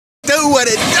what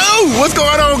it do? What's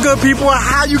going on, good people?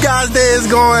 How you guys' day is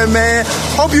going, man?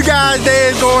 Hope you guys'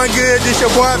 day is going good. This your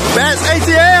boy,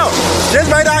 BacsATL. Just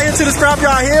made out here to the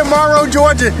scrapyard here in Monroe,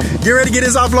 Georgia. Get ready to get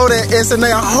this offloaded at SNA.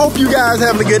 I hope you guys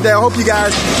having a good day. I hope you guys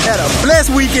had a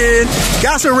blessed weekend.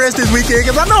 Got some rest this weekend,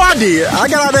 because I know I did. I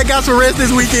got out there, got some rest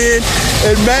this weekend.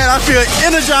 And man, I feel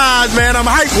energized, man. I'm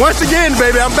hyped once again,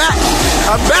 baby. I'm back.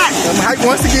 I'm hyped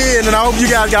once again. And I hope you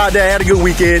guys got out there, had a good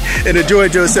weekend, and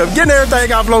enjoyed yourself. Getting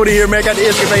everything offloaded here, man. Got the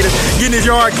excavator, getting this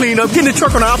yard cleaned up, getting the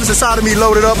truck on the opposite side of me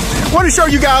loaded up. Want to show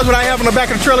you guys what I have on the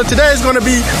back of the trailer. Today is going to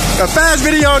be a fast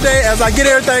video day as I get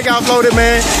everything offloaded,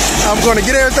 man. I'm going to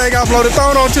get everything offloaded,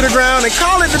 thrown onto the ground, and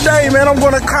call it the day, man. I'm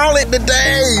going to call it the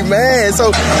day, man.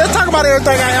 So let's talk about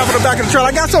everything I have on the back of the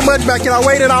trailer. I got so much back here. I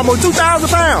weighed in almost 2,000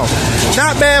 pounds.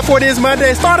 Not bad for this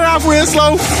Monday. Started off real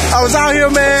slow. I was out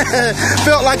here, man.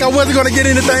 Felt like I wasn't going to get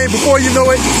anything. Before you know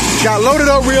it, got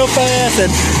loaded up real fast,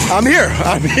 and I'm here.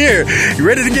 You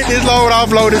ready to get this load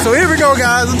offloaded? So here we go,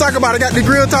 guys. Let's talk about it. I got the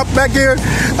grill top back here.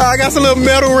 I got some little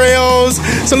metal rails,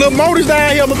 some little motors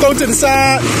down here. I'm gonna throw to the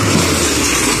side.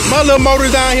 My little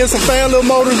motors down here, some fan little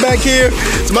motors back here,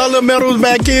 some other little metals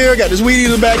back here. Got this weed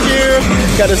eater back here.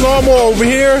 Got this lawnmower over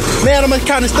here. Man, I'm gonna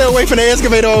kind of stay away from the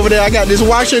excavator over there. I got this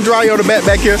washer and dryer on the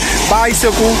back here.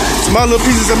 Bicycle, some other little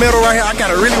pieces of metal right here. I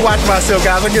gotta really watch myself,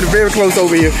 guys. I'm getting very close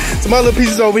over here. Some other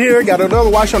pieces over here. Got another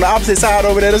washer on the opposite side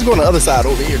over there. Let's go on the other side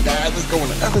over here, guys. Let's go on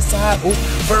the other side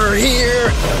over here.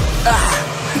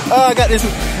 I got this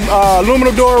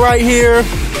aluminum door right here.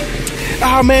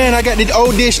 Oh man, I got this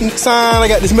old dish sign. I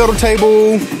got this metal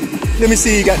table. Let me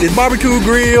see. Got this barbecue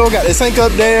grill. Got this sink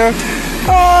up there.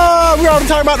 We already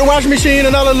talked about the washing machine.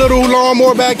 Another little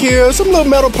lawnmower back here. Some little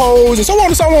metal poles and so on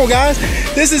and so on, guys.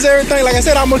 This is everything. Like I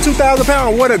said, almost 2,000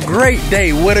 pounds. What a great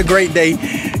day. What a great day.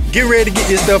 Get ready to get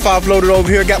this stuff offloaded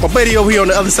over here. Got my buddy over here on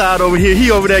the other side over here.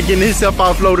 He over there getting his stuff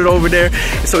offloaded over there,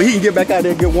 so he can get back out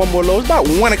there and get one more load. It's about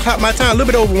 1 o'clock my time, a little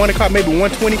bit over 1 o'clock, maybe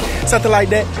 1:20, something like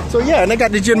that. So yeah, and I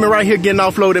got the gentleman right here getting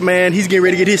offloaded, man. He's getting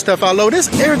ready to get his stuff offloaded. This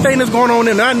everything that's going on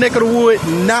in our neck of the wood.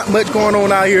 Not much going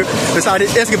on out here besides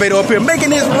this excavator up here making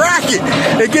this racket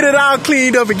and get it all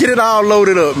cleaned up and get it all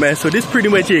loaded up, man. So this pretty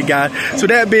much it, guys. So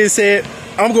that being said,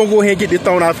 I'm gonna go ahead and get this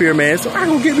thrown off here, man. So I'm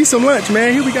gonna get me some lunch,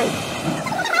 man. Here we go.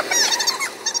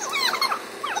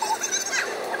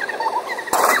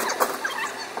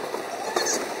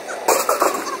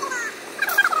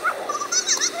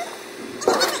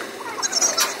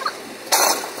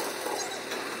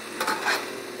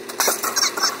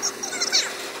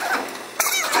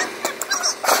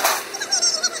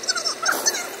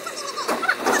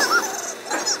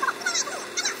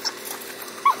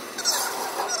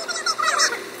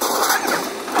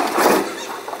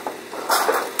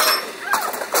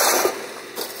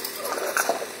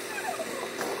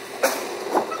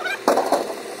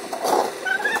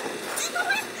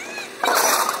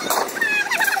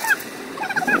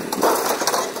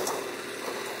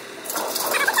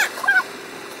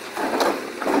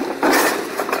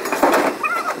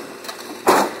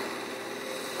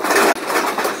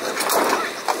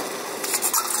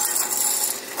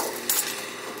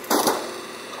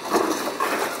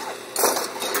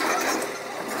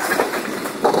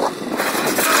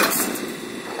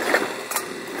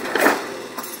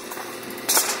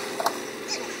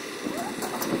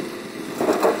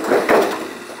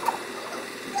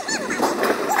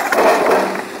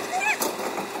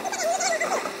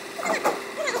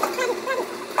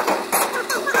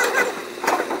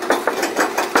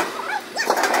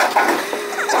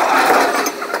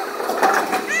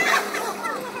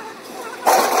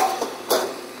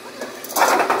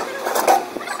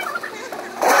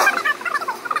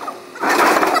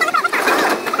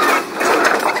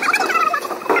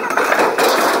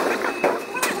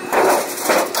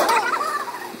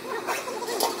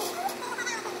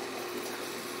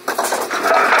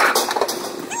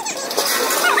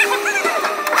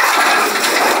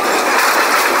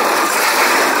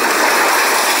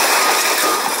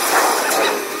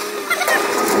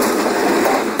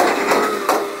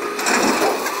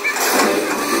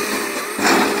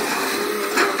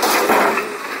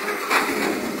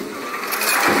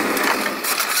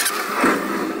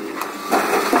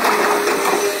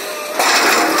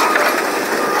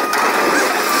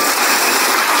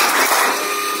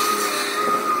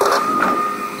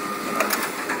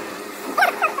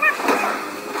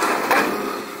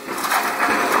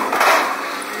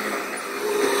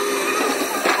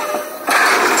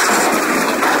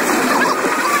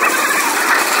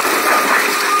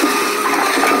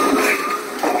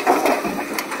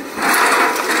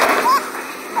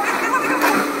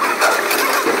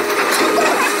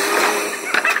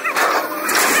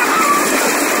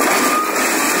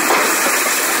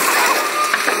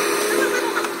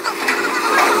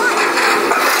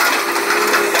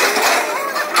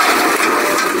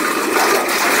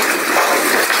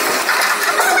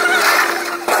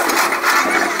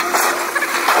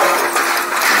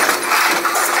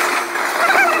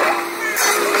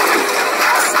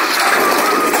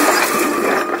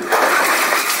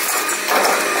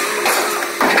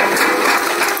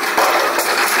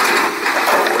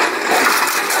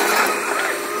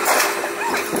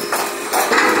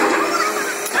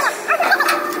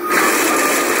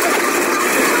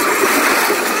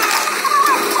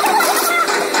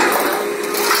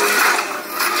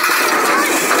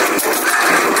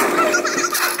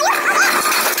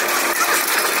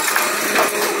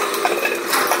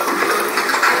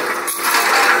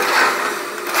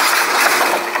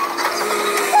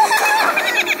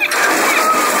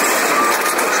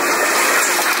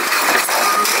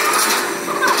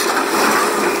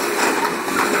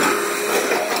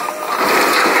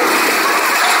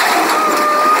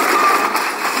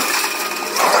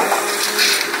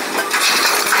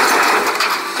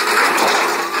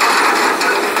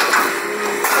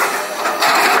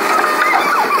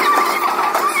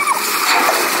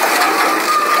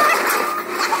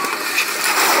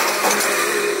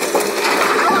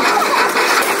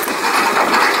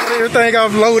 everything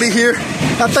offloaded here.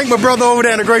 I think my brother over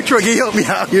there in the great truck, he helped me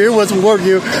out here. It was some work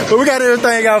here. But we got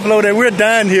everything offloaded. We're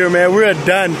done here, man. We're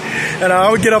done. And I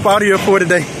will get up out of here for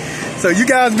today. So you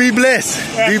guys be blessed.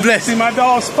 Be blessed. See my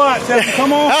dog Spot.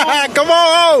 Come on home. Come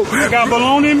on home. I got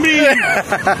bologna and beans.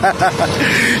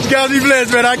 You guys be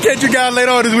blessed, man. I'll catch you guys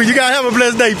later on this week. You guys have a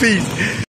blessed day. Peace.